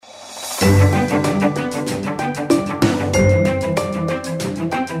How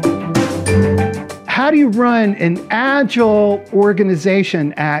do you run an agile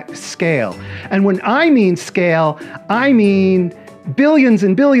organization at scale? And when I mean scale, I mean billions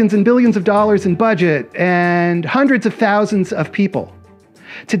and billions and billions of dollars in budget and hundreds of thousands of people.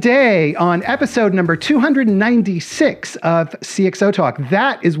 Today, on episode number 296 of CXO Talk,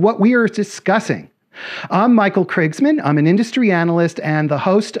 that is what we are discussing. I'm Michael Krigsman. I'm an industry analyst and the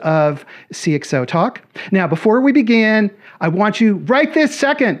host of CXO Talk. Now, before we begin, I want you right this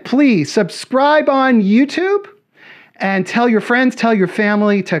second, please subscribe on YouTube and tell your friends, tell your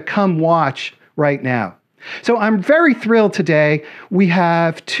family to come watch right now. So I'm very thrilled today. We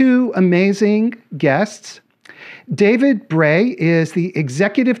have two amazing guests. David Bray is the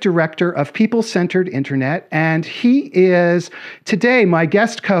Executive Director of People-Centered Internet, and he is today my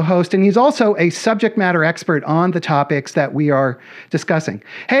guest co-host, and he's also a subject matter expert on the topics that we are discussing.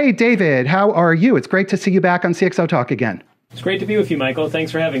 Hey, David, how are you? It's great to see you back on CXO Talk again. It's great to be with you, Michael.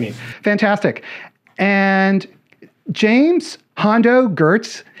 Thanks for having me. Fantastic. And James Hondo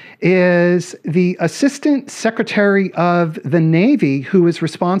Gertz is the Assistant Secretary of the Navy, who is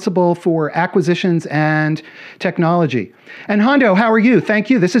responsible for acquisitions and technology. And Hondo, how are you?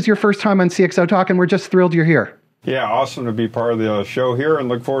 Thank you. This is your first time on CXO Talk, and we're just thrilled you're here. Yeah, awesome to be part of the show here and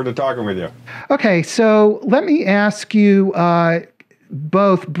look forward to talking with you. Okay, so let me ask you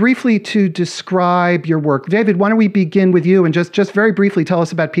both briefly to describe your work. David, why don't we begin with you and just very briefly tell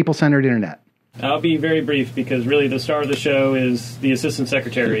us about People-Centered Internet. I'll be very brief because really the star of the show is the Assistant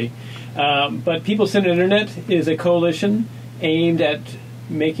Secretary. But People-Centered Internet is a coalition aimed at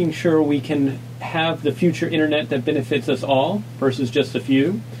making sure we can have the future Internet that benefits us all versus just a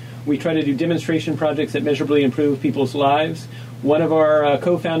few. We try to do demonstration projects that measurably improve people's lives. One of our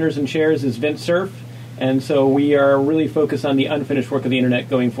co-founders and chairs is Vint Cerf, and so we are really focused on the unfinished work of the Internet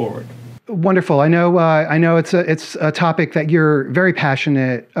going forward. Wonderful. I know it's a topic that you're very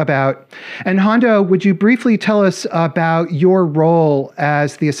passionate about. And Hondo, would you briefly tell us about your role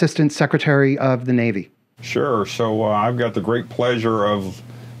as the Assistant Secretary of the Navy? Sure. So I've got the great pleasure of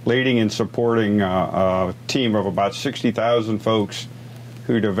leading and supporting a team of about 60,000 folks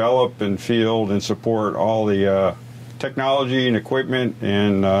who develop and field and support all the technology and equipment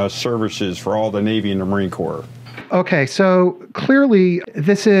and services for all the Navy and the Marine Corps. Okay, so clearly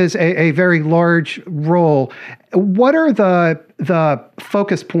this is a very large role. What are the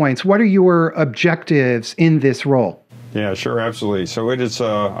focus points? What are your objectives in this role? Yeah, sure, absolutely. So it is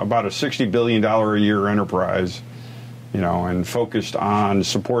about a $60 billion a year enterprise, and focused on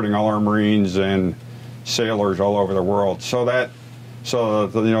supporting all our Marines and sailors all over the world.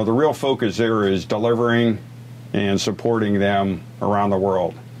 The real focus there is delivering and supporting them around the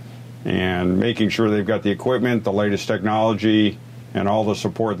world, and making sure they've got the equipment, the latest technology, and all the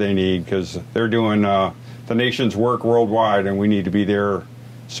support they need, because they're doing the nation's work worldwide, and we need to be there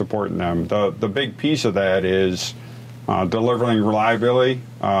supporting them. The big piece of that is delivering reliability,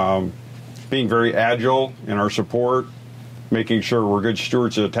 being very agile in our support, making sure we're good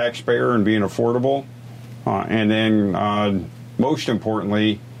stewards of the taxpayer and being affordable, and then most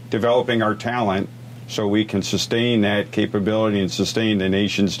importantly, developing our talent so we can sustain that capability and sustain the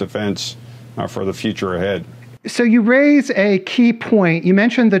nation's defense for the future ahead. So you raise a key point. You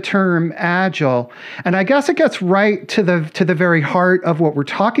mentioned the term agile, and I guess it gets right to the very heart of what we're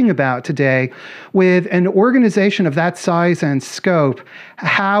talking about today. With an organization of that size and scope,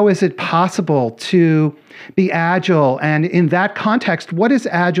 how is it possible to be agile? And in that context, what does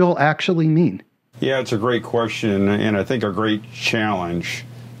agile actually mean? Yeah, it's a great question, and I think a great challenge.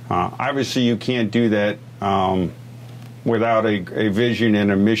 Obviously, you can't do that without a vision and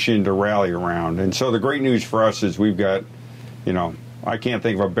a mission to rally around. And so the great news for us is we've got, I can't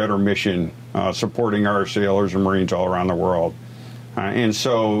think of a better mission supporting our sailors and Marines all around the world. And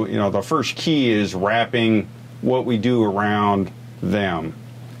so, the first key is wrapping what we do around them.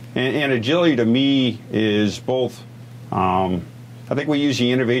 And agility to me is both, I think we use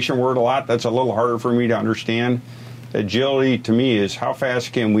the innovation word a lot. That's a little harder for me to understand. Agility to me is how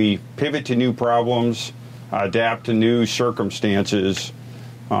fast can we pivot to new problems, adapt to new circumstances,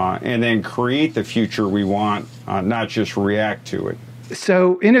 and then create the future we want, not just react to it.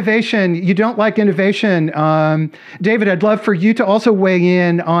 So innovation, you don't like innovation. David, I'd love for you to also weigh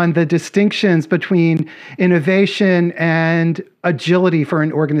in on the distinctions between innovation and agility for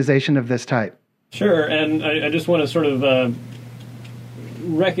an organization of this type. Sure, and I just want to sort of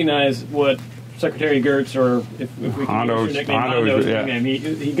recognize what Secretary Gertz, or if we can use your nickname, Hondo's nickname.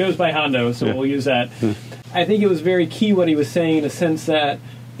 He goes by Hondo, so we'll use that. I think it was very key what he was saying in the sense that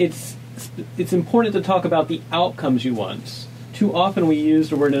it's important to talk about the outcomes you want too often we use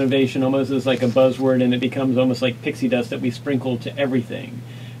the word innovation almost as like a buzzword, and it becomes almost like pixie dust that we sprinkle to everything.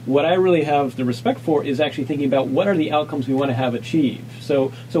 What I really have the respect for is actually thinking about what are the outcomes we want to have achieved.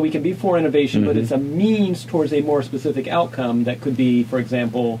 So we can be for innovation, but it's a means towards a more specific outcome that could be, for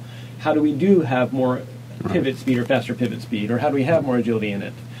example, how do we have more pivot speed or faster pivot speed, or how do we have more agility in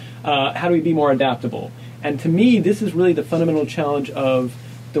it? How do we be more adaptable? And to me, this is really the fundamental challenge of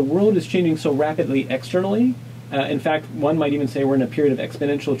the world is changing so rapidly externally. In fact, one might even say we're in a period of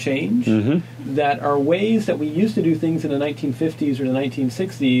exponential change, that our ways that we used to do things in the 1950s or the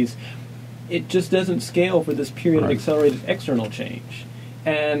 1960s, it just doesn't scale for this period of accelerated external change.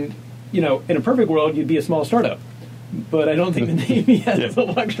 And, in a perfect world, you'd be a small startup. But I don't think the Navy has the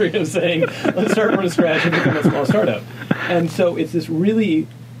luxury of saying, let's start from scratch and become a small startup. And so it's this really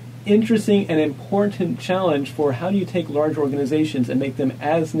interesting and important challenge for how do you take large organizations and make them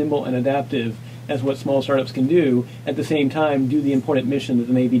as nimble and adaptive as what small startups can do, at the same time do the important mission that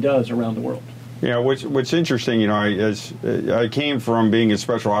the Navy does around the world. Yeah, what's interesting, I came from being a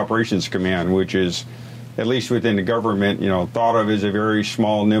Special Operations Command, which is, at least within the government, thought of as a very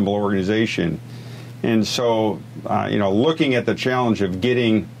small, nimble organization. And so, looking at the challenge of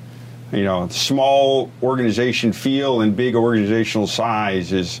getting, small organization feel and big organizational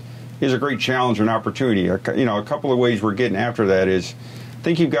size is a great challenge and opportunity. A couple of ways we're getting after that is, I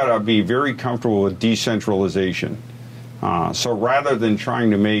think you've got to be very comfortable with decentralization. So rather than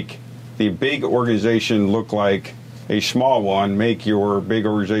trying to make the big organization look like a small one, make your big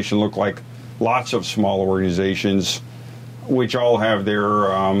organization look like lots of small organizations, which all have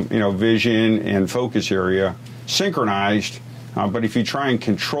their vision and focus area synchronized. But if you try and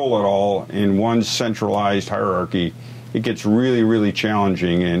control it all in one centralized hierarchy, it gets really, really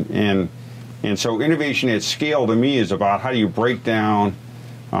challenging. And so innovation at scale to me is about how do you break down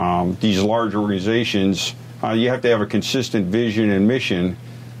these large organizations. You have to have a consistent vision and mission,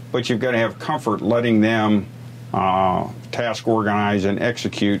 but you've got to have comfort letting them task organize and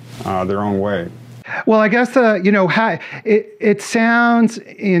execute their own way. Well, I guess, it sounds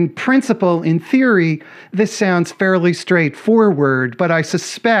in principle, in theory, this sounds fairly straightforward, but I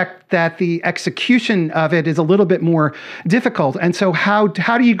suspect that the execution of it is a little bit more difficult. And so how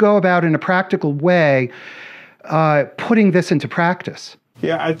do you go about in a practical way putting this into practice?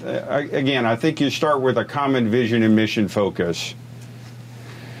 Yeah, I think you start with a common vision and mission focus.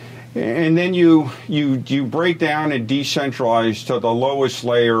 And then you break down and decentralize to the lowest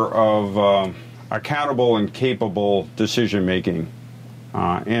layer of accountable and capable decision making.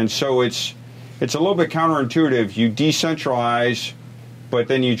 And so it's a little bit counterintuitive. You decentralize, but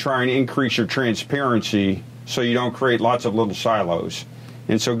then you try and increase your transparency so you don't create lots of little silos.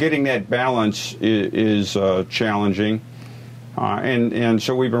 And so getting that balance is challenging. And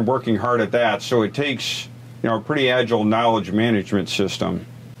so we've been working hard at that. So it takes a pretty agile knowledge management system.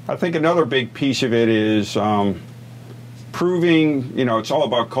 I think another big piece of it is proving, it's all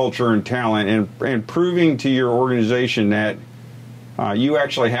about culture and talent, and proving to your organization that you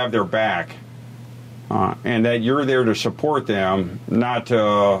actually have their back and that you're there to support them, not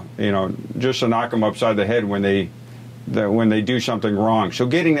to, just to knock them upside the head when they do something wrong. So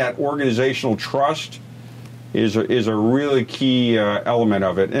getting that organizational trust is a really key element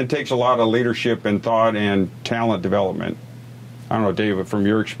of it. And it takes a lot of leadership and thought and talent development. I don't know, David, from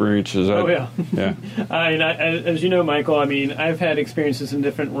your experiences. Oh, yeah. Yeah. As you know, Michael, I've had experiences in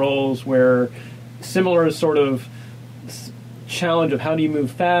different roles where similar sort of challenge of how do you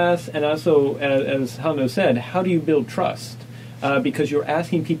move fast, and also, as Hondo said, how do you build trust? Because you're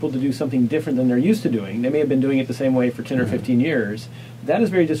asking people to do something different than they're used to doing. They may have been doing it the same way for 10 or 15 years. That is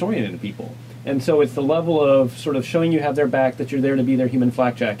very disorienting to people. And so it's the level of sort of showing you have their back, that you're there to be their human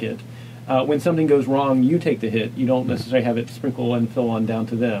flak jacket. When something goes wrong, you take the hit. You don't necessarily have it sprinkle and fill on down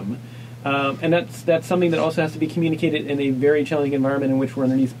to them. And that's something that also has to be communicated in a very challenging environment in which we're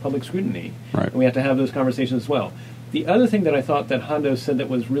underneath public scrutiny. Right. And we have to have those conversations as well. The other thing that I thought that Hondo said that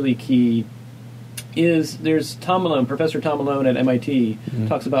was really key is there's Tom Malone, Professor Tom Malone at MIT,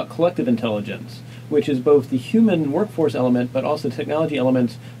 talks about collective intelligence, which is both the human workforce element but also the technology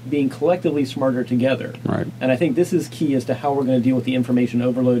elements being collectively smarter together. Right. And I think this is key as to how we're going to deal with the information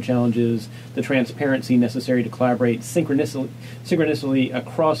overload challenges, the transparency necessary to collaborate synchronously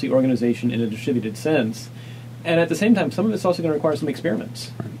across the organization in a distributed sense. And at the same time, some of it's also going to require some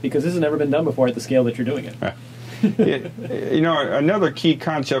experiments, because this has never been done before at the scale that you're doing it. Another key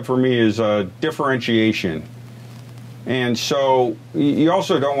concept for me is differentiation. And so you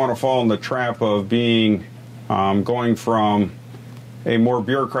also don't want to fall in the trap of being going from a more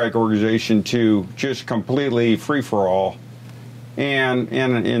bureaucratic organization to just completely free-for-all.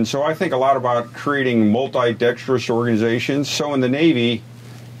 And so I think a lot about creating multi-dexterous organizations. So in the Navy,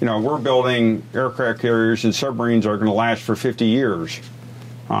 we're building aircraft carriers and submarines are going to last for 50 years.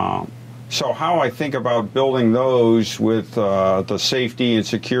 So how I think about building those with the safety and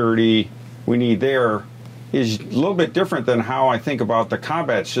security we need there is a little bit different than how I think about the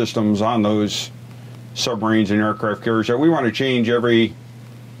combat systems on those submarines and aircraft carriers that we want to change every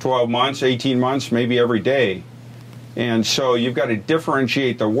 12 months, 18 months, maybe every day. And so you've got to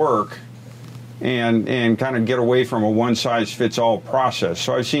differentiate the work and kind of get away from a one-size-fits-all process.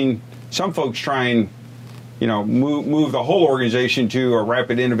 So I've seen some folks try and move the whole organization to a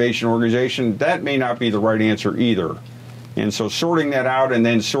rapid innovation organization. That may not be the right answer either. And so sorting that out and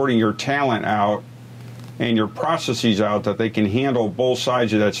then sorting your talent out and your processes out that they can handle both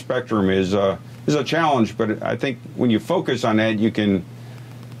sides of that spectrum is a challenge. But I think when you focus on that, you can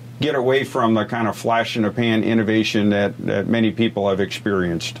get away from the kind of flash-in-the-pan innovation that many people have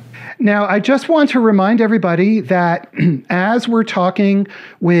experienced. Now, I just want to remind everybody that as we're talking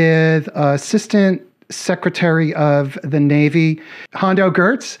with Assistant Secretary of the Navy, Hondo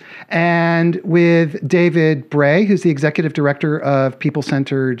Geertz, and with David Bray, who's the Executive Director of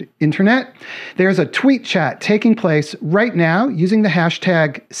People-Centered Internet. There's a tweet chat taking place right now using the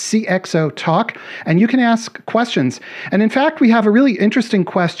hashtag CXOTalk, and you can ask questions. And in fact, we have a really interesting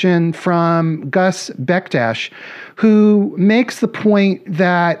question from Gus Bekdash, who makes the point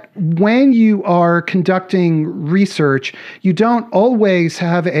that when you are conducting research, you don't always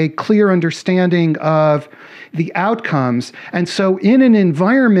have a clear understanding of the outcomes. And so in an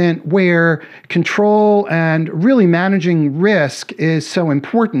environment where control and really managing risk is so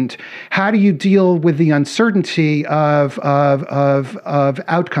important, how do you deal with the uncertainty of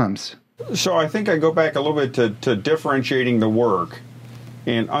outcomes? So I think I go back a little bit to differentiating the work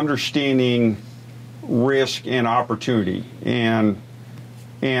and understanding risk and opportunity. And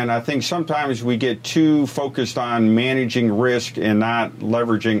I think sometimes we get too focused on managing risk and not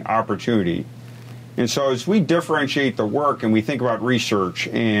leveraging opportunity. And so as we differentiate the work and we think about research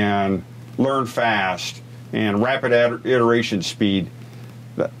and learn fast and rapid iteration speed,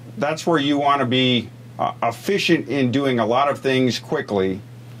 that's where you want to be efficient in doing a lot of things quickly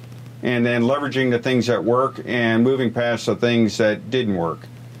and then leveraging the things that work and moving past the things that didn't work.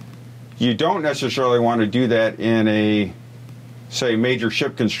 You don't necessarily want to do that in a, say, major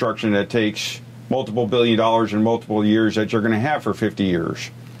ship construction that takes multiple $1 billion and multiple years that you're going to have for 50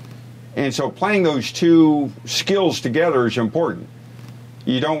 years. And so playing those two skills together is important.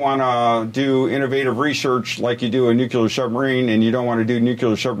 You don't want to do innovative research like you do a nuclear submarine, and you don't want to do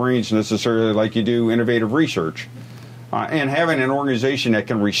nuclear submarines necessarily like you do innovative research. And having an organization that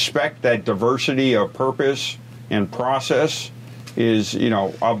can respect that diversity of purpose and process is,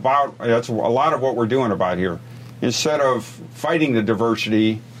 that's a lot of what we're doing about here. Instead of fighting the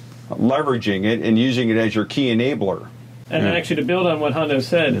diversity, leveraging it and using it as your key enabler. And actually, to build on what Hondo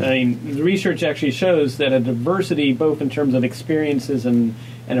said, the research actually shows that a diversity, both in terms of experiences and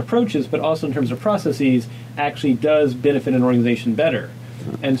approaches, but also in terms of processes, actually does benefit an organization better.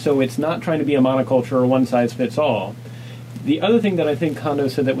 And so it's not trying to be a monoculture or one-size-fits-all. The other thing that I think Hondo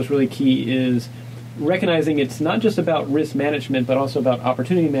said that was really key is recognizing it's not just about risk management, but also about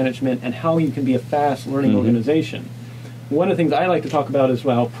opportunity management and how you can be a fast learning organization. One of the things I like to talk about is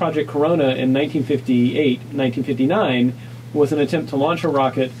how Project Corona in 1959 was an attempt to launch a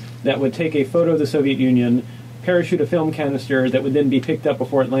rocket that would take a photo of the Soviet Union, parachute a film canister that would then be picked up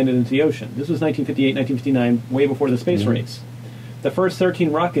before it landed into the ocean. This was 1958, 1959, way before the space race. The first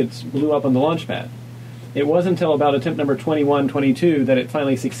 13 rockets blew up on the launch pad. It wasn't until about attempt number 21, 22 that it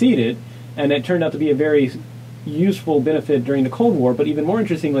finally succeeded, and it turned out to be a very useful benefit during the Cold War, but even more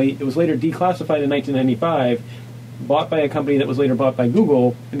interestingly, it was later declassified in 1995, bought by a company that was later bought by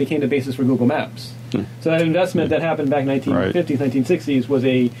Google and became the basis for Google Maps. So that investment that happened back in 1950s, 1960s was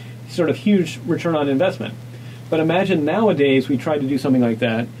a sort of huge return on investment. But imagine nowadays we tried to do something like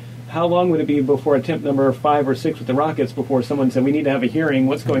that. How long would it be before attempt number 5 or 6 with the rockets before someone said, we need to have a hearing,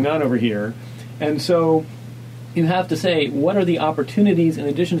 what's going on over here? And so you have to say, what are the opportunities in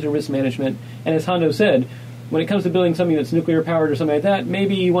addition to risk management? And as Hondo said, when it comes to building something that's nuclear powered or something like that,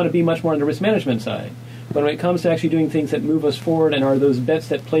 maybe you want to be much more on the risk management side. But when it comes to actually doing things that move us forward and are those bets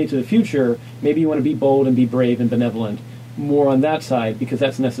that play to the future, maybe you want to be bold and be brave and benevolent, more on that side, because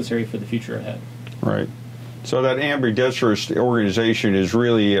that's necessary for the future ahead. Right. So that ambidextrous organization is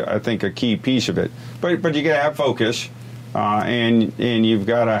really, I think, a key piece of it. But you got to have focus, and you've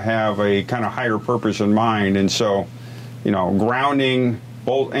got to have a kind of higher purpose in mind. And so, grounding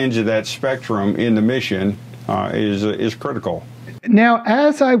both ends of that spectrum in the mission is critical. Now,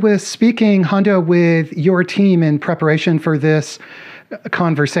 as I was speaking, Hondo, with your team in preparation for this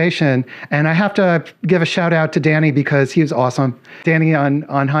conversation, and I have to give a shout out to Danny because he was awesome. Danny on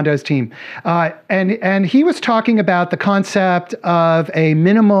Hondo's team, and he was talking about the concept of a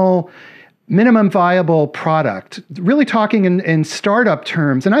minimum viable product, really talking in startup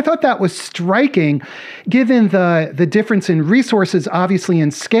terms. And I thought that was striking, given the difference in resources, obviously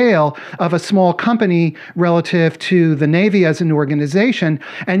in scale, of a small company relative to the Navy as an organization.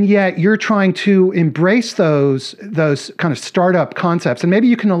 And yet you're trying to embrace those kind of startup concepts. And maybe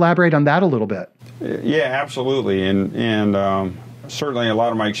you can elaborate on that a little bit. Yeah, absolutely. And certainly a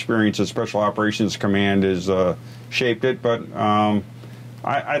lot of my experience at Special Operations Command has shaped it. But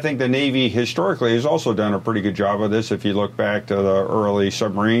I think the Navy historically has also done a pretty good job of this. If you look back to the early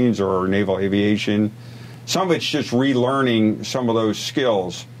submarines or naval aviation, some of it's just relearning some of those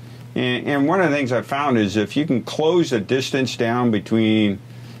skills. And one of the things I found is if you can close the distance down between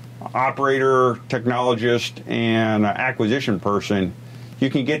operator, technologist, and acquisition person, you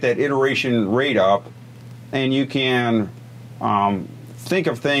can get that iteration rate up, and you can think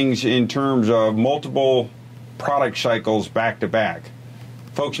of things in terms of multiple product cycles back to back.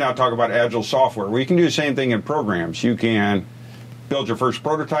 Folks now talk about agile software. Well, you can do the same thing in programs. You can build your first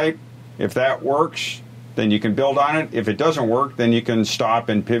prototype. If that works, then you can build on it. If it doesn't work, then you can stop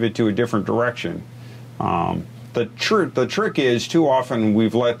and pivot to a different direction. The trick is, too often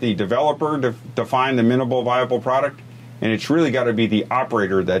we've let the developer define the minimal viable product, and it's really got to be the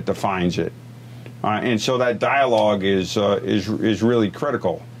operator that defines it. And so that dialogue is really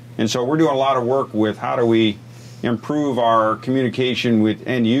critical. And so we're doing a lot of work with how do we improve our communication with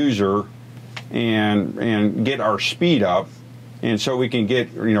end user and get our speed up, and so we can get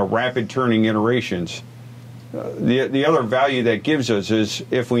rapid turning iterations. The other value that gives us is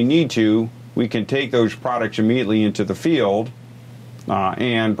if we need to, we can take those products immediately into the field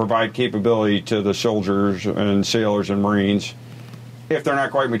and provide capability to the soldiers and sailors and Marines. If they're not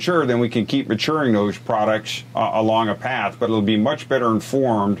quite mature, then we can keep maturing those products along a path, but it'll be much better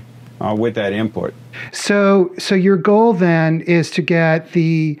informed with that input. So your goal then is to get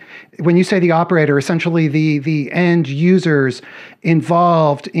when you say the operator, essentially the end users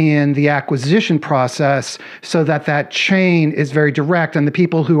involved in the acquisition process, so that chain is very direct, and the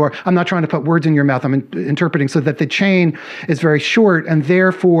people who are, I'm not trying to put words in your mouth, I'm interpreting, so that the chain is very short, and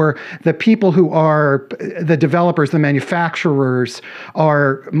therefore the people who are the developers, the manufacturers,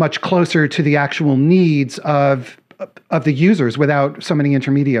 are much closer to the actual needs of the users without so many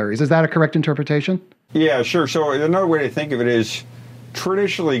intermediaries. Is that a correct interpretation? Yeah, sure. So another way to think of it is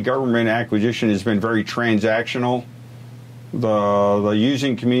traditionally government acquisition has been very transactional. The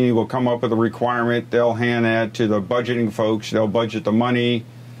using community will come up with a requirement. They'll hand that to the budgeting folks. They'll budget the money.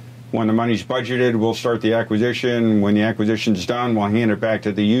 When the money's budgeted, we'll start the acquisition. When the acquisition's done, we'll hand it back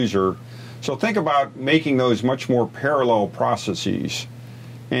to the user. So think about making those much more parallel processes.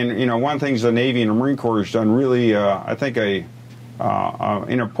 And one of the things the Navy and the Marine Corps has done really, I think, an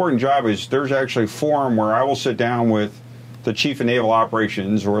important job is there's actually a forum where I will sit down with the Chief of Naval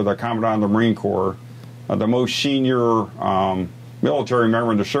Operations or the Commandant of the Marine Corps, the most senior military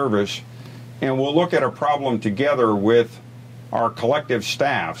member in the service, and we'll look at a problem together with our collective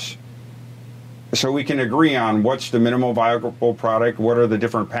staffs so we can agree on what's the minimal viable product, what are the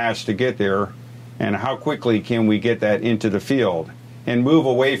different paths to get there, and how quickly can we get that into the field and move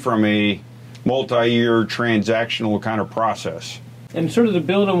away from a multi-year transactional kind of process. And sort of to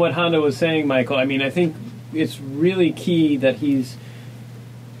build on what Hondo was saying, Michael, I mean, I think it's really key that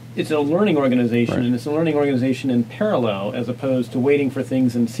it's a learning organization, right. And it's a learning organization in parallel as opposed to waiting for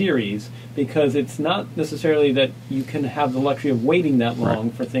things in series, because it's not necessarily that you can have the luxury of waiting that long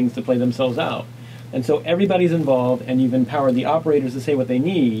for things to play themselves out. And so everybody's involved, and you've empowered the operators to say what they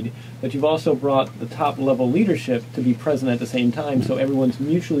need, but you've also brought the top-level leadership to be present at the same time, so everyone's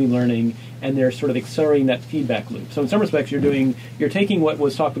mutually learning, and they're sort of accelerating that feedback loop. So in some respects, you're taking what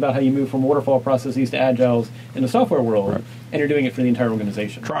was talked about, how you move from waterfall processes to agiles in the software world, and you're doing it for the entire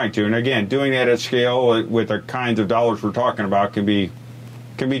organization. Trying to, and again, doing that at scale with the kinds of dollars we're talking about can be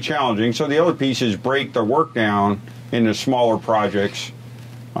challenging. So the other piece is break the work down into smaller projects.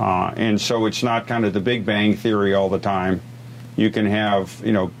 And so it's not kind of the Big Bang theory all the time. You can have,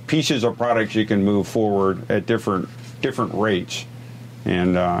 pieces of products you can move forward at different rates.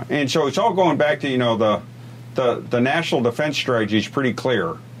 And so it's all going back to, the national defense strategy is pretty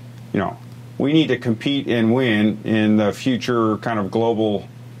clear. We need to compete and win in the future kind of global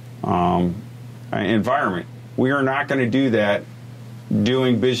environment. We are not going to do that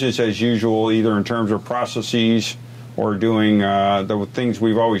doing business as usual, either in terms of processes or doing the things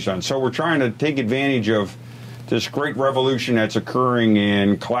we've always done. So we're trying to take advantage of this great revolution that's occurring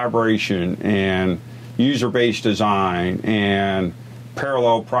in collaboration and user-based design and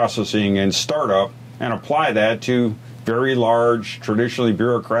parallel processing and startup, and apply that to very large, traditionally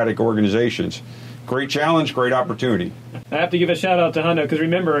bureaucratic organizations. Great challenge, great opportunity. I have to give a shout out to Hundo, because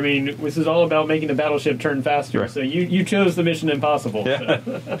remember, I mean, this is all about making the battleship turn faster. Right. So you chose the mission impossible. Yeah.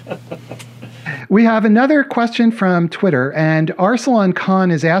 So. We have another question from Twitter, and Arsalan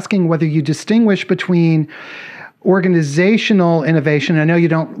Khan is asking whether you distinguish between organizational innovation, I know you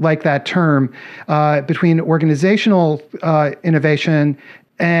don't like that term, between organizational innovation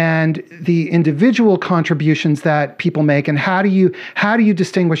and the individual contributions that people make, and how do you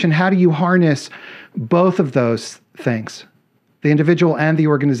distinguish and how do you harness both of those things, the individual and the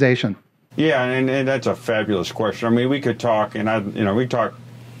organization? Yeah, and that's a fabulous question. I mean, we could talk, we talk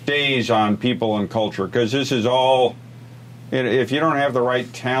days on people and culture, because this is all, if you don't have the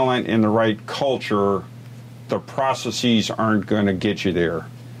right talent and the right culture, the processes aren't going to get you there.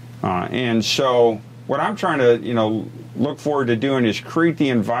 And so what I'm trying to, look forward to doing is create the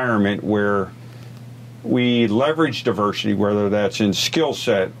environment where we leverage diversity, whether that's in skill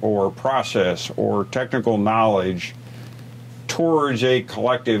set or process or technical knowledge, towards a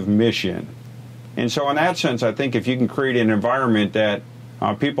collective mission. And so in that sense, I think if you can create an environment that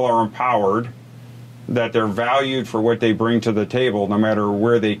people are empowered, that they're valued for what they bring to the table, no matter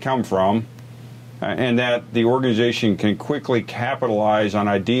where they come from, and that the organization can quickly capitalize on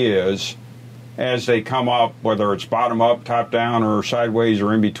ideas as they come up, whether it's bottom up, top down, or sideways,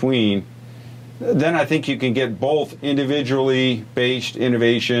 or in between, then I think you can get both individually based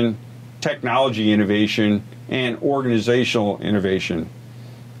innovation, technology innovation, and organizational innovation.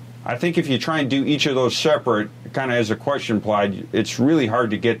 I think if you try and do each of those separate, kind of as a question implied, it's really hard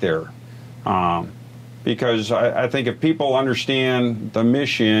to get there. Because I think if people understand the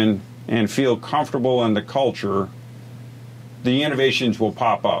mission and feel comfortable in the culture, the innovations will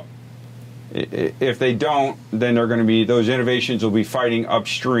pop up. If they don't, then they're going to be, those innovations will be fighting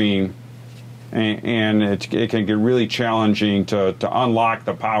upstream, and it can get really challenging to unlock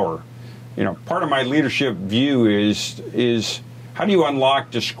the power. Part of my leadership view is how do you unlock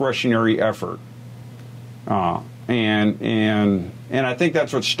discretionary effort? And I think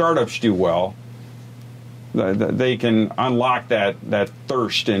that's what startups do well. They can unlock that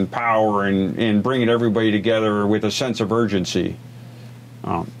thirst and power and bring everybody together with a sense of urgency.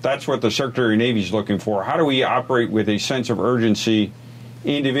 That's what the Secretary of Navy is looking for. How do we operate with a sense of urgency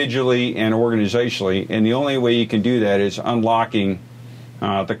individually and organizationally? And the only way you can do that is unlocking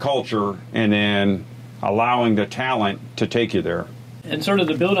the culture and then allowing the talent to take you there. And sort of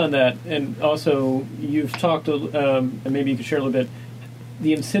to build on that, and also you've talked, and maybe you could share a little bit,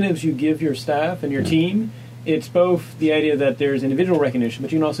 the incentives you give your staff and your team. It's both the idea that there's individual recognition,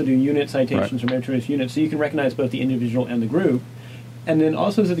 but you can also do unit citations or meritorious units, so you can recognize both the individual and the group. And then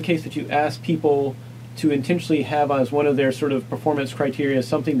also is it the case that you ask people to intentionally have as one of their sort of performance criteria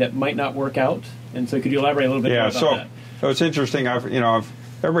something that might not work out? And so could you elaborate a little bit more about that? So it's interesting.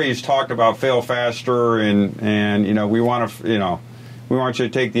 Everybody's talked about fail faster, and we want to, we want you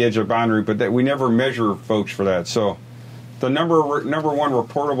to take the edge of the boundary, but that we never measure folks for that. So the number one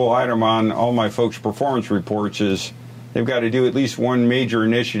reportable item on all my folks' performance reports is they've got to do at least one major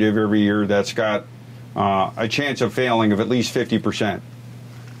initiative every year that's got a chance of failing of at least 50%.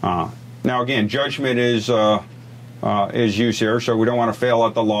 Now, again, judgment is used here, so we don't want to fail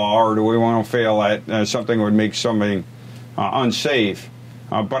at the law, or do we want to fail at something that would make something unsafe.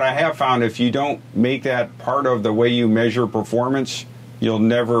 But I have found if you don't make that part of the way you measure performance, you'll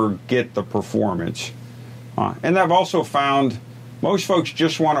never get the performance. And I've also found most folks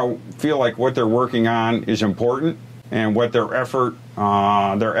just want to feel like what they're working on is important and what their effort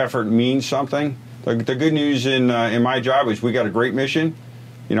means something. The good news in my job is we got a great mission,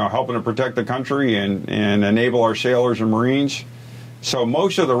 helping to protect the country and enable our sailors and Marines. So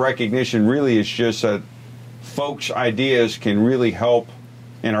most of the recognition really is just that folks' ideas can really help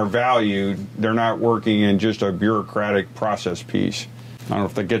and are valued. They're not working in just a bureaucratic process piece. I don't know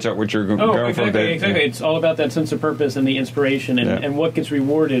if that gets at what you're going for. Exactly. It's all about that sense of purpose and the inspiration, and what gets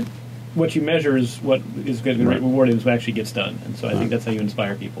rewarded. What you measure is what is going to get rewarded is what actually gets done. And so I think that's how you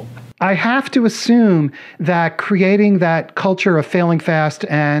inspire people. I have to assume that creating that culture of failing fast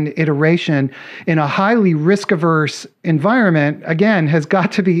and iteration in a highly risk-averse environment, again, has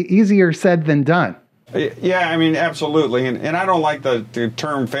got to be easier said than done. Yeah, I mean, absolutely. And I don't like the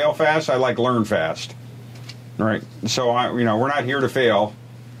term fail fast. I like learn fast. Right. So, we're not here to fail,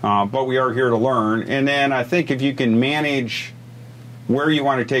 but we are here to learn. And then I think if you can manage where you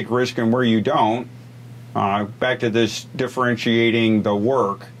want to take risk and where you don't, back to this differentiating the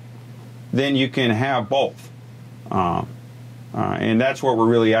work, then you can have both. And that's what we're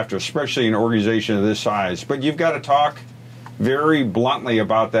really after, especially in an organization of this size. But you've got to talk very bluntly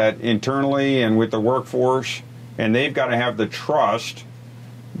about that internally and with the workforce, and they've got to have the trust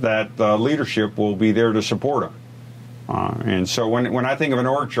that the leadership will be there to support them. And so when I think of an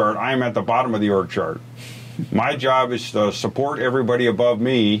org chart, I'm at the bottom of the org chart. My job is to support everybody above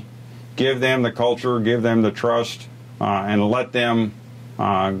me, give them the culture, give them the trust, and let them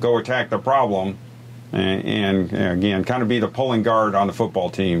go attack the problem. And again, kind of be the pulling guard on the football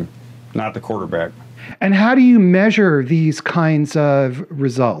team, not the quarterback. And how do you measure these kinds of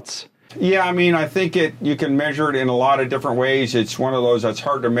results? Yeah, I mean, I think you can measure it in a lot of different ways. It's one of those that's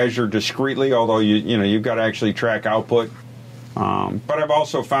hard to measure discreetly, although you've got to actually track output. But I've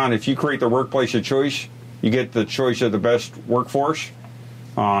also found if you create the workplace of choice, you get the choice of the best workforce.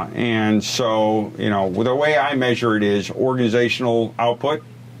 And so, the way I measure it is organizational output.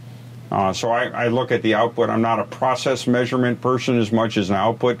 So I look at the output. I'm not a process measurement person as much as an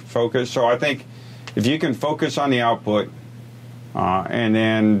output focus. So I think if you can focus on the output and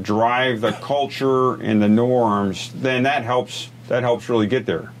then drive the culture and the norms, then that helps really get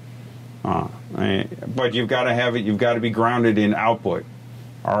there. But you've got to have it. You've got to be grounded in output.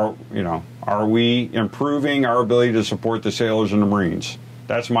 Are we improving our ability to support the sailors and the Marines?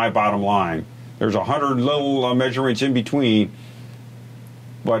 That's my bottom line. There's 100 little measurements in between,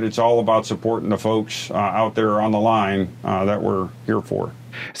 but it's all about supporting the folks out there on the line that we're here for.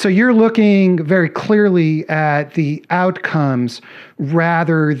 So you're looking very clearly at the outcomes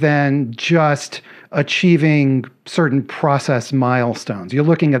rather than just achieving certain process milestones. You're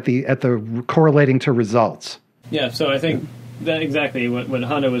looking at the correlating to results. Yeah, so I think that exactly what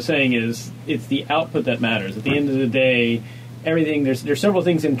Hondo was saying is it's the output that matters. At the end of the day, everything there's several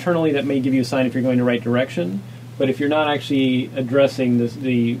things internally that may give you a sign if you're going the right direction. But if you're not actually addressing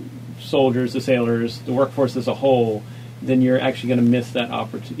the soldiers, the sailors, the workforce as a whole, then you're actually going to miss that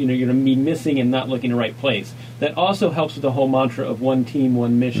opportunity. You're going to be missing and not looking in the right place. That also helps with the whole mantra of one team,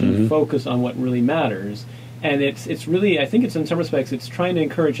 one mission, focus on what really matters. And it's really, I think it's in some respects, it's trying to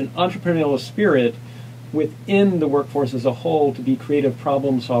encourage an entrepreneurial spirit within the workforce as a whole to be creative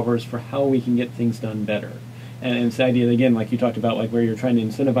problem solvers for how we can get things done better. And it's the idea, again, like you talked about, like where you're trying to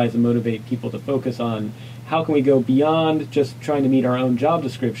incentivize and motivate people to focus on how can we go beyond just trying to meet our own job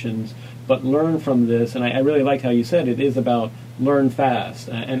descriptions, but learn from this. And I really liked how you said it is about learn fast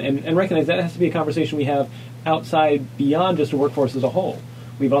and recognize that has to be a conversation we have outside beyond just the workforce as a whole.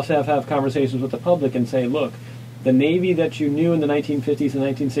 We've also have to have conversations with the public and say, look, the Navy that you knew in the 1950s and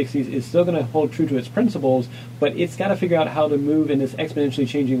 1960s is still going to hold true to its principles, but it's got to figure out how to move in this exponentially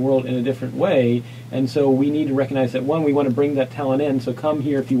changing world in a different way. And so we need to recognize that, one, we want to bring that talent in. So come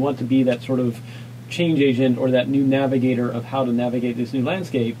here if you want to be that sort of change agent or that new navigator of how to navigate this new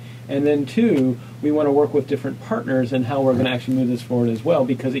landscape. And then, two, we want to work with different partners and how we're going to actually move this forward as well,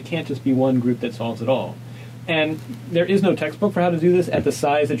 because it can't just be one group that solves it all. And there is no textbook for how to do this at the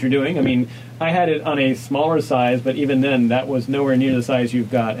size that you're doing. I mean, I had it on a smaller size, but even then, that was nowhere near the size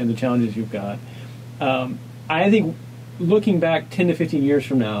you've got and the challenges you've got. I think looking back 10 to 15 years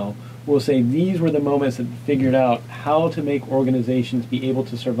from now, we'll say these were the moments that figured out how to make organizations be able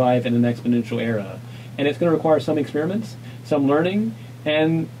to survive in an exponential era. And it's going to require some experiments, some learning,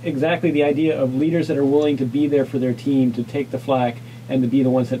 and exactly the idea of leaders that are willing to be there for their team, to take the flak, and to be the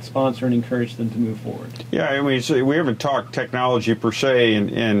ones that sponsor and encourage them to move forward. Yeah, I mean, so we haven't talked technology per se,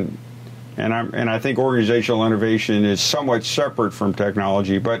 and I think organizational innovation is somewhat separate from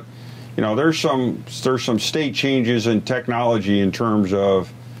technology. But there's some state changes in technology in terms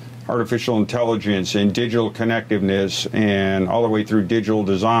of artificial intelligence and digital connectiveness, and all the way through digital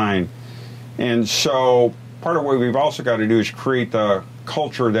design. And so part of what we've also got to do is create the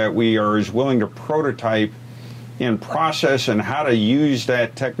culture that we are as willing to prototype in process and how to use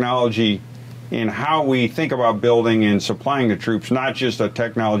that technology in how we think about building and supplying the troops, not just a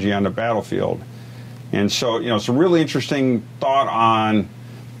technology on the battlefield. And so, some really interesting thought on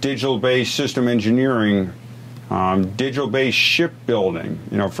digital-based system engineering, digital-based shipbuilding.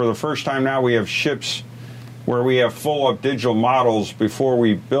 For the first time now we have ships where we have full-up digital models before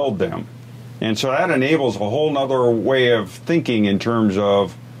we build them. And so that enables a whole other way of thinking in terms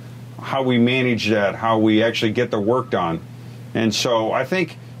of how we manage that, how we actually get the work done. And so I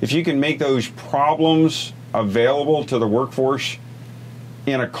think if you can make those problems available to the workforce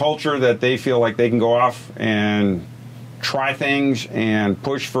in a culture that they feel like they can go off and try things and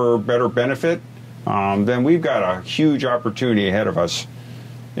push for better benefit, then we've got a huge opportunity ahead of us.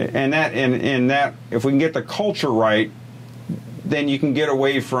 And that if we can get the culture right, then you can get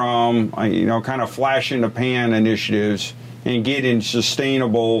away from kind of flash in the pan initiatives and get in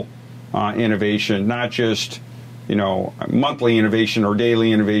sustainable innovation, not just monthly innovation or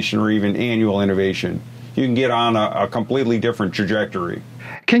daily innovation or even annual innovation. You can get on a completely different trajectory.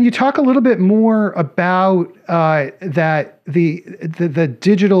 Can you talk a little bit more about the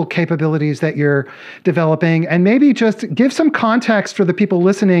digital capabilities that you're developing, and maybe just give some context for the people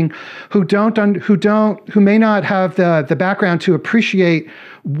listening who may not have the background to appreciate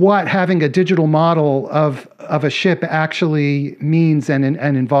what having a digital model of a ship actually means and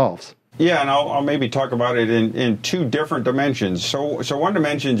involves? Yeah, and I'll maybe talk about it in two different dimensions. So one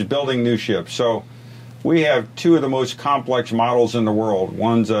dimension is building new ships. So we have two of the most complex models in the world.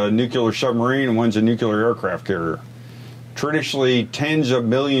 One's a nuclear submarine and one's a nuclear aircraft carrier. Traditionally, tens of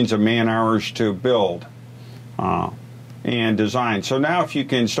millions of man-hours to build and design. So now if you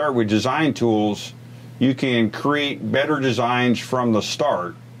can start with design tools, you can create better designs from the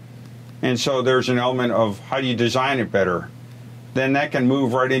start. And so there's an element of how do you design it better? Then that can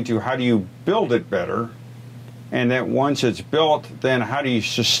move right into how do you build it better? And then once it's built, then how do you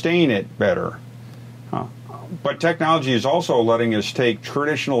sustain it better? But technology is also letting us take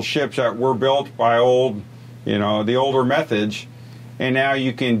traditional ships that were built by the older methods, and now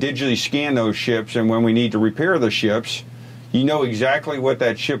you can digitally scan those ships, and when we need to repair the ships, you know exactly what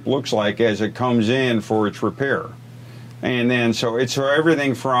that ship looks like as it comes in for its repair. And then so it's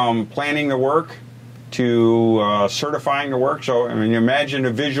everything from planning the work to certifying the work. So imagine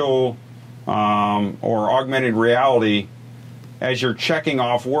a visual or augmented reality as you're checking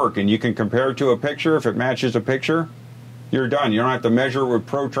off work, and you can compare it to a picture. If it matches a picture, you're done. You don't have to measure with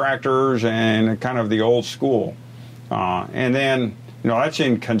protractors and kind of the old school. And then, that's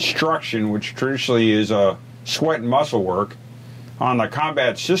in construction, which traditionally is a sweat and muscle work. On the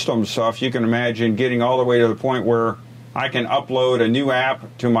combat system stuff, you can imagine getting all the way to the point where I can upload a new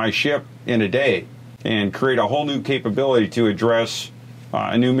app to my ship in a day and create a whole new capability to address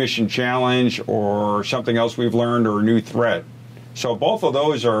a new mission challenge or something else we've learned or a new threat. So both of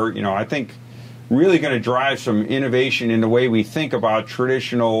those are, I think, really going to drive some innovation in the way we think about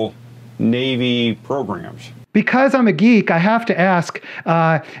traditional Navy programs. Because I'm a geek, I have to ask,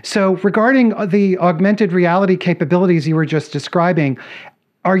 so regarding the augmented reality capabilities you were just describing,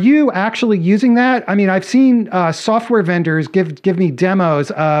 are you actually using that? I mean, I've seen software vendors give me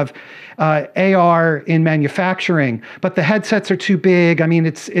demos of AR in manufacturing, but the headsets are too big. I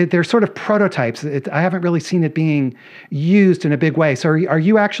mean, they're sort of prototypes. I haven't really seen it being used in a big way. So are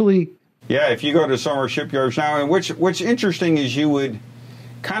you actually? Yeah, if you go to some of our shipyards now, and what's interesting is you would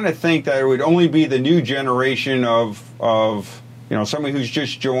kind of think that it would only be the new generation of somebody who's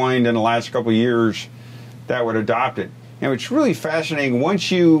just joined in the last couple of years that would adopt it. And it's really fascinating.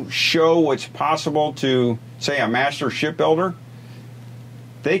 Once you show what's possible to, say, a master shipbuilder,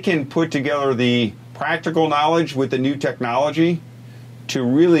 they can put together the practical knowledge with the new technology to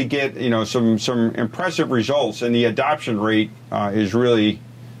really get some impressive results, and the adoption rate is really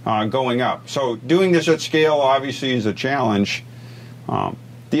going up. So doing this at scale obviously is a challenge.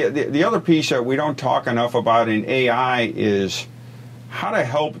 The other piece that we don't talk enough about in AI is how to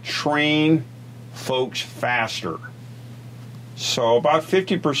help train folks faster. So about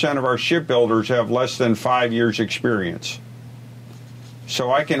 50% of our shipbuilders have less than 5 years experience.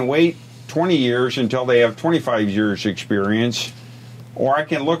 So I can wait 20 years until they have 25 years experience, or I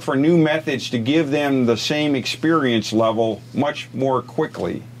can look for new methods to give them the same experience level much more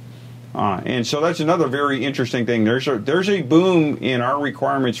quickly. And so that's another very interesting thing. There's a boom in our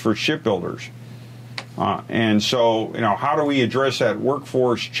requirements for shipbuilders. And so, how do we address that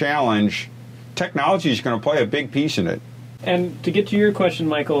workforce challenge? Technology is going to play a big piece in it. And to get to your question,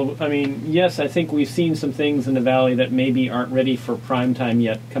 Michael, I mean, yes, I think we've seen some things in the Valley that maybe aren't ready for prime time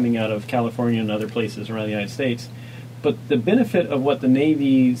yet coming out of California and other places around the United States. But the benefit of what the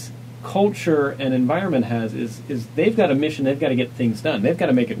Navy's culture and environment has is they've got a mission, they've got to get things done, they've got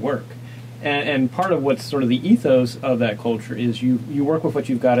to make it work. And part of what's sort of the ethos of that culture is you work with what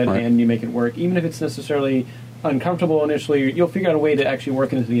you've got at hand, you make it work, even if it's necessarily uncomfortable initially, you'll figure out a way to actually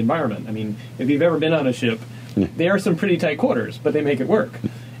work into the environment. I mean, if you've ever been on a ship, there are some pretty tight quarters, but they make it work.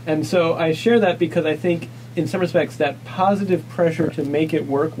 And so I share that because I think, in some respects, that positive pressure to make it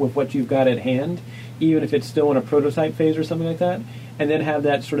work with what you've got at hand, even if it's still in a prototype phase or something like that, and then have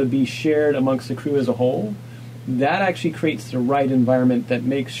that sort of be shared amongst the crew as a whole, that actually creates the right environment that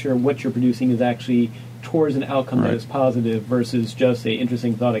makes sure what you're producing is actually towards an outcome that is positive versus just a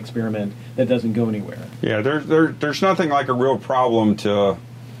interesting thought experiment that doesn't go anywhere. Yeah, there's nothing like a real problem to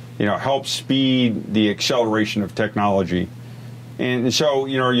help speed the acceleration of technology. And so,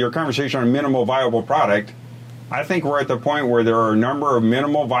 your conversation on minimal viable product, I think we're at the point where there are a number of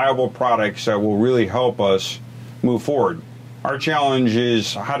minimal viable products that will really help us move forward. Our challenge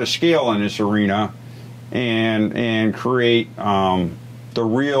is how to scale in this arena, and create the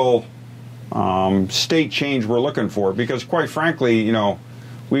real state change we're looking for. Because quite frankly,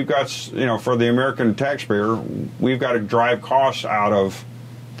 we've got, for the American taxpayer, we've got to drive costs out of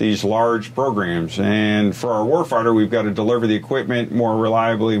these large programs. And for our warfighter, we've got to deliver the equipment more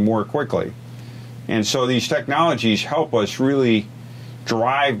reliably, more quickly. And so these technologies help us really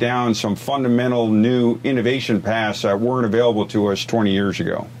drive down some fundamental new innovation paths that weren't available to us 20 years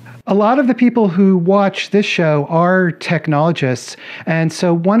ago. A lot of the people who watch this show are technologists. And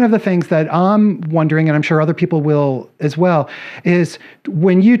so one of the things that I'm wondering, and I'm sure other people will as well, is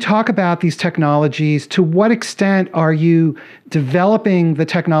when you talk about these technologies, to what extent are you developing the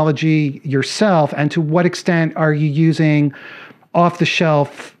technology yourself, and to what extent are you using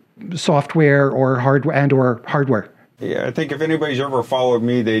off-the-shelf software or hardware? Yeah, I think if anybody's ever followed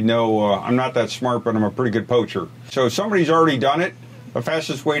me, they know I'm not that smart, but I'm a pretty good poacher. So if somebody's already done it, the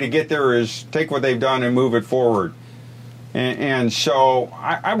fastest way to get there is take what they've done and move it forward. And so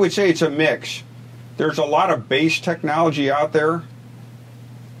I would say it's a mix. There's a lot of base technology out there,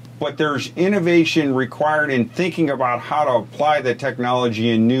 but there's innovation required in thinking about how to apply the technology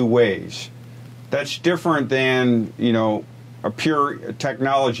in new ways. That's different than, a pure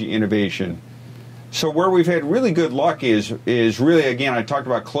technology innovation. So where we've had really good luck is really, again, I talked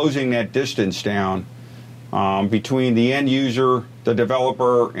about closing that distance down between the end user, the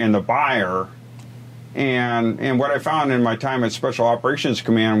developer, and the buyer. And what I found in my time at Special Operations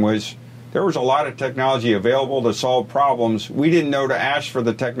Command was there was a lot of technology available to solve problems. We didn't know to ask for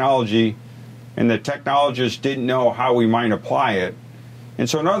the technology, and the technologists didn't know how we might apply it. And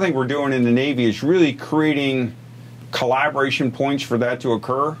so another thing we're doing in the Navy is really creating collaboration points for that to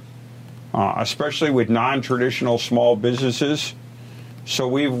occur, especially with non-traditional small businesses. So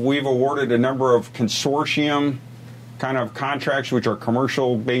we've awarded a number of consortium kind of contracts, which are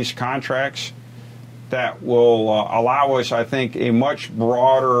commercial-based contracts, that will allow us, I think, a much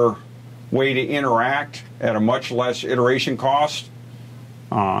broader way to interact at a much less iteration cost.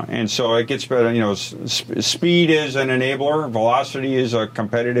 And so it gets better. Speed is an enabler. Velocity is a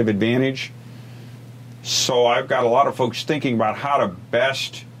competitive advantage. So I've got a lot of folks thinking about how to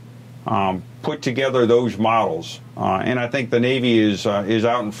best put together those models. And I think the Navy is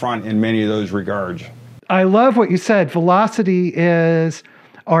out in front in many of those regards. I love what you said. Velocity is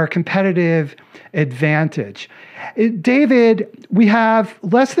our competitive advantage. David, we have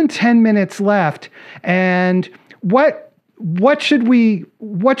less than 10 minutes left, and what should we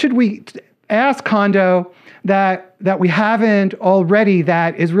ask Kondo that we haven't already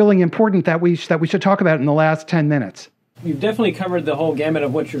that is really important that we should talk about in the last 10 minutes? You've definitely covered the whole gamut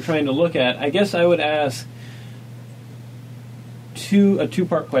of what you're trying to look at. I guess I would ask a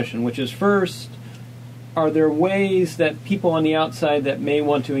two-part question, which is, first, are there ways that people on the outside that may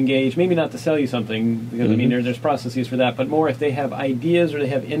want to engage, maybe not to sell you something, because there's processes for that, but more if they have ideas or they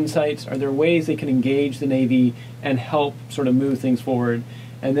have insights, are there ways they can engage the Navy and help sort of move things forward?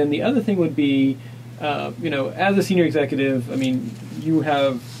 And then the other thing would be, as a senior executive, you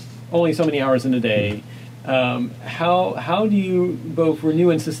have only so many hours in a day. How do you both renew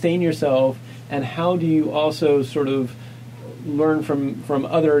and sustain yourself, and how do you also sort of learn from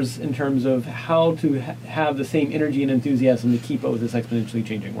others in terms of how to have the same energy and enthusiasm to keep up with this exponentially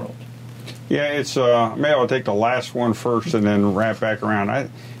changing world? Yeah, it's maybe I'll take the last one first and then wrap back around.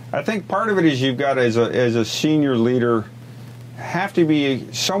 I think part of it is you've got as a senior leader have to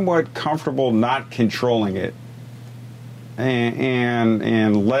be somewhat comfortable not controlling it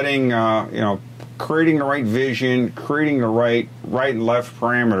and letting creating the right vision, creating the right and left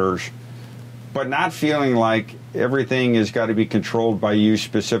parameters, but not feeling like everything has got to be controlled by you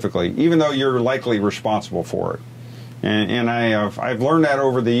specifically, even though you're likely responsible for it. And I've learned that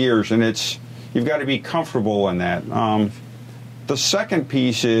over the years, and you've got to be comfortable in that. The second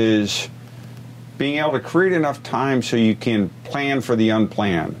piece is being able to create enough time so you can plan for the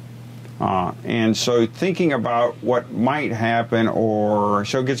unplanned. And so thinking about what might happen,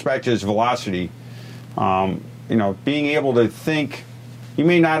 so it gets back to this velocity. Being able to think, you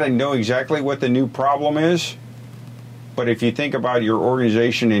may not know exactly what the new problem is, but if you think about your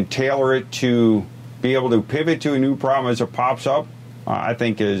organization and tailor it to be able to pivot to a new problem as it pops up, I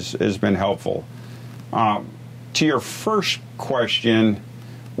think has been helpful. To your first question,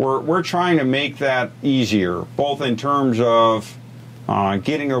 we're trying to make that easier, both in terms of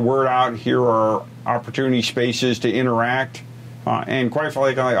getting the word out. Here are opportunity spaces to interact, and quite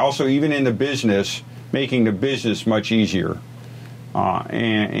frankly, also even in the business, making the business much easier.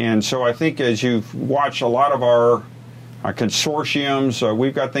 And so I think as you've watched a lot of our consortiums,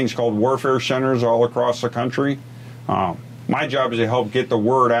 we've got things called warfare centers all across the country. My job is to help get the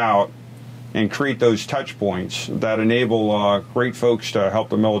word out and create those touch points that enable great folks to help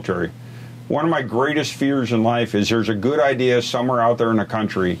the military. One of my greatest fears in life is there's a good idea somewhere out there in the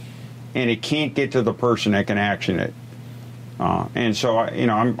country, and it can't get to the person that can action it. And so,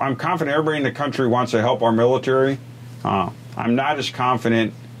 I'm confident everybody in the country wants to help our military. I'm not as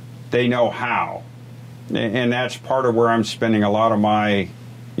confident they know how. And that's part of where I'm spending a lot of my,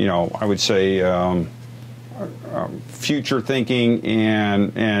 I would say, future thinking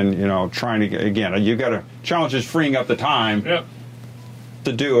and trying to, again, you got to, challenge is freeing up the time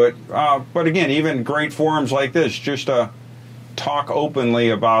to do it. But again, even great forums like this, just to talk openly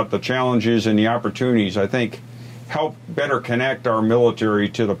about the challenges and the opportunities, I think help better connect our military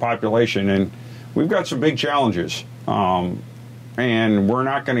to the population. And we've got some big challenges, and we're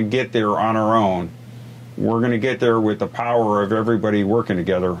not going to get there on our own. We're going to get there with the power of everybody working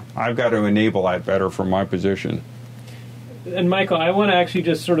together. I've got to enable that better from my position. And Michael, I want to actually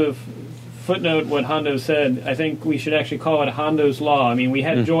just sort of footnote what Hondo said. I think we should actually call it Hondo's Law. I mean, we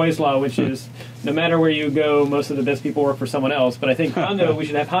had Joy's Law, which is no matter where you go, most of the best people work for someone else. But I think Hondo, we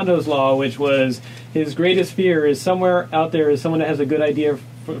should have Hondo's Law, which was his greatest fear is somewhere out there is someone that has a good idea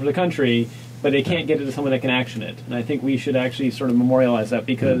for the country, but they can't get it to someone that can action it. And I think we should actually sort of memorialize that,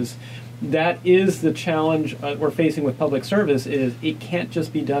 because that is the challenge we're facing with public service, is it can't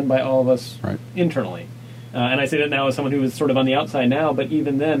just be done by all of us internally. And I say that now as someone who is sort of on the outside now, but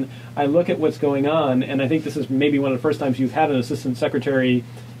even then, I look at what's going on, and I think this is maybe one of the first times you've had an assistant secretary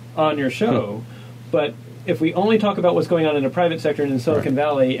on your show, but if we only talk about what's going on in the private sector and in Silicon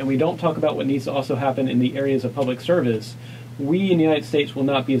Valley, and we don't talk about what needs to also happen in the areas of public service, we in the United States will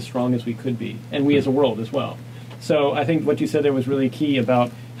not be as strong as we could be, and we as a world as well. So I think what you said there was really key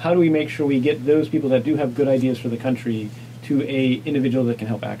about how do we make sure we get those people that do have good ideas for the country to a individual that can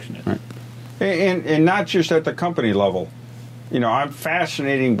help action it. Right. And not just at the company level. I'm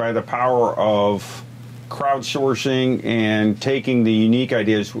fascinated by the power of crowdsourcing and taking the unique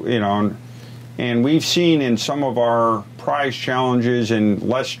ideas, and we've seen in some of our prize challenges and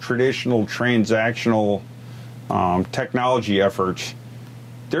less traditional transactional technology efforts,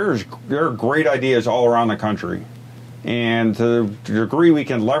 there are great ideas all around the country. And to the degree we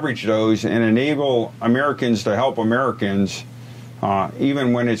can leverage those and enable Americans to help Americans,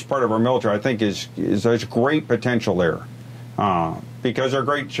 even when it's part of our military, I think there's great potential there, because they're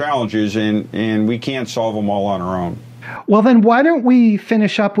great challenges, and we can't solve them all on our own. Well, then why don't we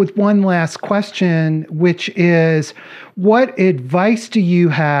finish up with one last question, which is, what advice do you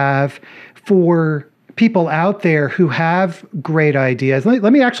have for people out there who have great ideas?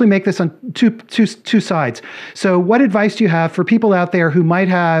 Let me actually make this on two sides. So what advice do you have for people out there who might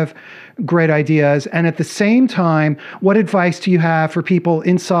have great ideas? And at the same time, what advice do you have for people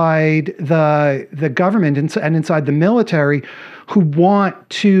inside the government and inside the military who want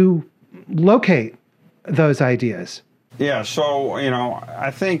to locate those ideas? Yeah, so,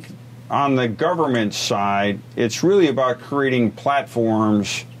 I think on the government side, it's really about creating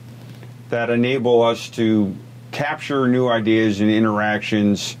platforms that enable us to capture new ideas and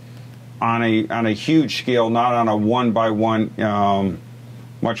interactions on a huge scale, not on a one-by-one,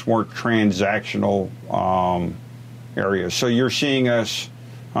 much more transactional area. So you're seeing us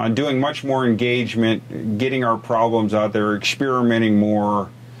doing much more engagement, getting our problems out there, experimenting more,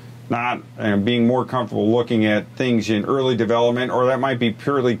 not being more comfortable looking at things in early development, or that might be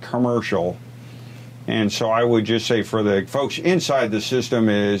purely commercial. And so I would just say for the folks inside the system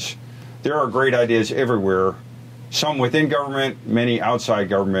is there are great ideas everywhere, some within government, many outside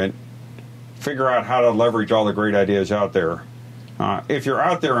government. Figure out how to leverage all the great ideas out there. If you're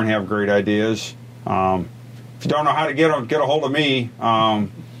out there and have great ideas, if you don't know how to get them, get a hold of me.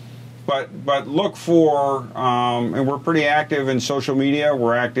 But look for, and we're pretty active in social media.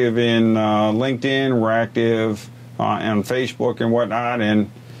 We're active in LinkedIn. We're active on Facebook and whatnot.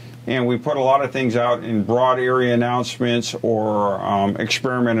 And we put a lot of things out in broad area announcements or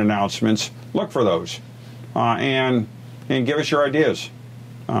experiment announcements. Look for those, and give us your ideas.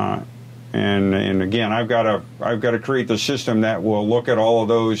 And again, I've got to create the system that will look at all of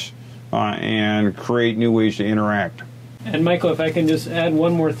those and create new ways to interact. And Michael, if I can just add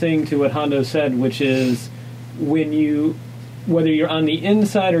one more thing to what Hondo said, which is whether you're on the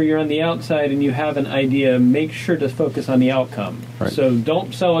inside or you're on the outside and you have an idea, make sure to focus on the outcome. Right. So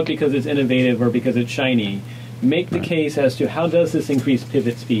don't sell it because it's innovative or because it's shiny. Make the case as to how does this increase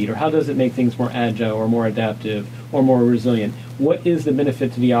pivot speed, or how does it make things more agile or more adaptive or more resilient? What is the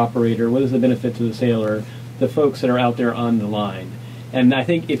benefit to the operator? What is the benefit to the sailor, the folks that are out there on the line? And I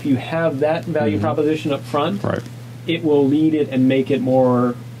think if you have that value proposition up front, it will lead it and make it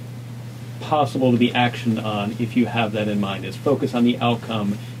more possible to be actioned on if you have that in mind, is focus on the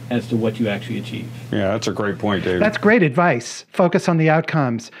outcome as to what you actually achieve. Yeah, that's a great point, David. That's great advice. Focus on the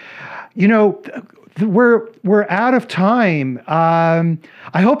outcomes. You know, we're out of time. I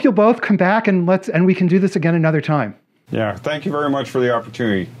hope you'll both come back and we can do this again another time. Yeah, thank you very much for the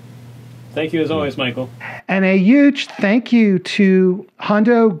opportunity. Thank you as always, Michael. And a huge thank you to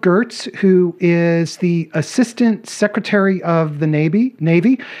Hondo Geertz, who is the Assistant Secretary of the Navy,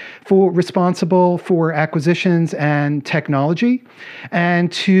 responsible for acquisitions and technology.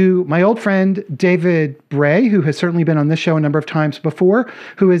 And to my old friend, David Bray, who has certainly been on this show a number of times before,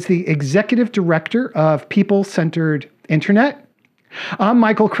 who is the Executive Director of People-Centered Internet. I'm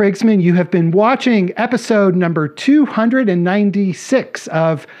Michael Krigsman. You have been watching episode number 296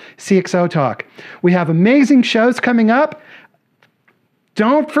 of CXO Talk. We have amazing shows coming up.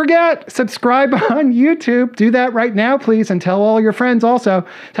 Don't forget, subscribe on YouTube. Do that right now, please, and tell all your friends also.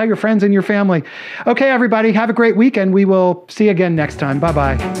 Tell your friends and your family. Okay, everybody, have a great weekend. We will see you again next time.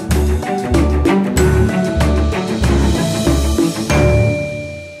 Bye-bye.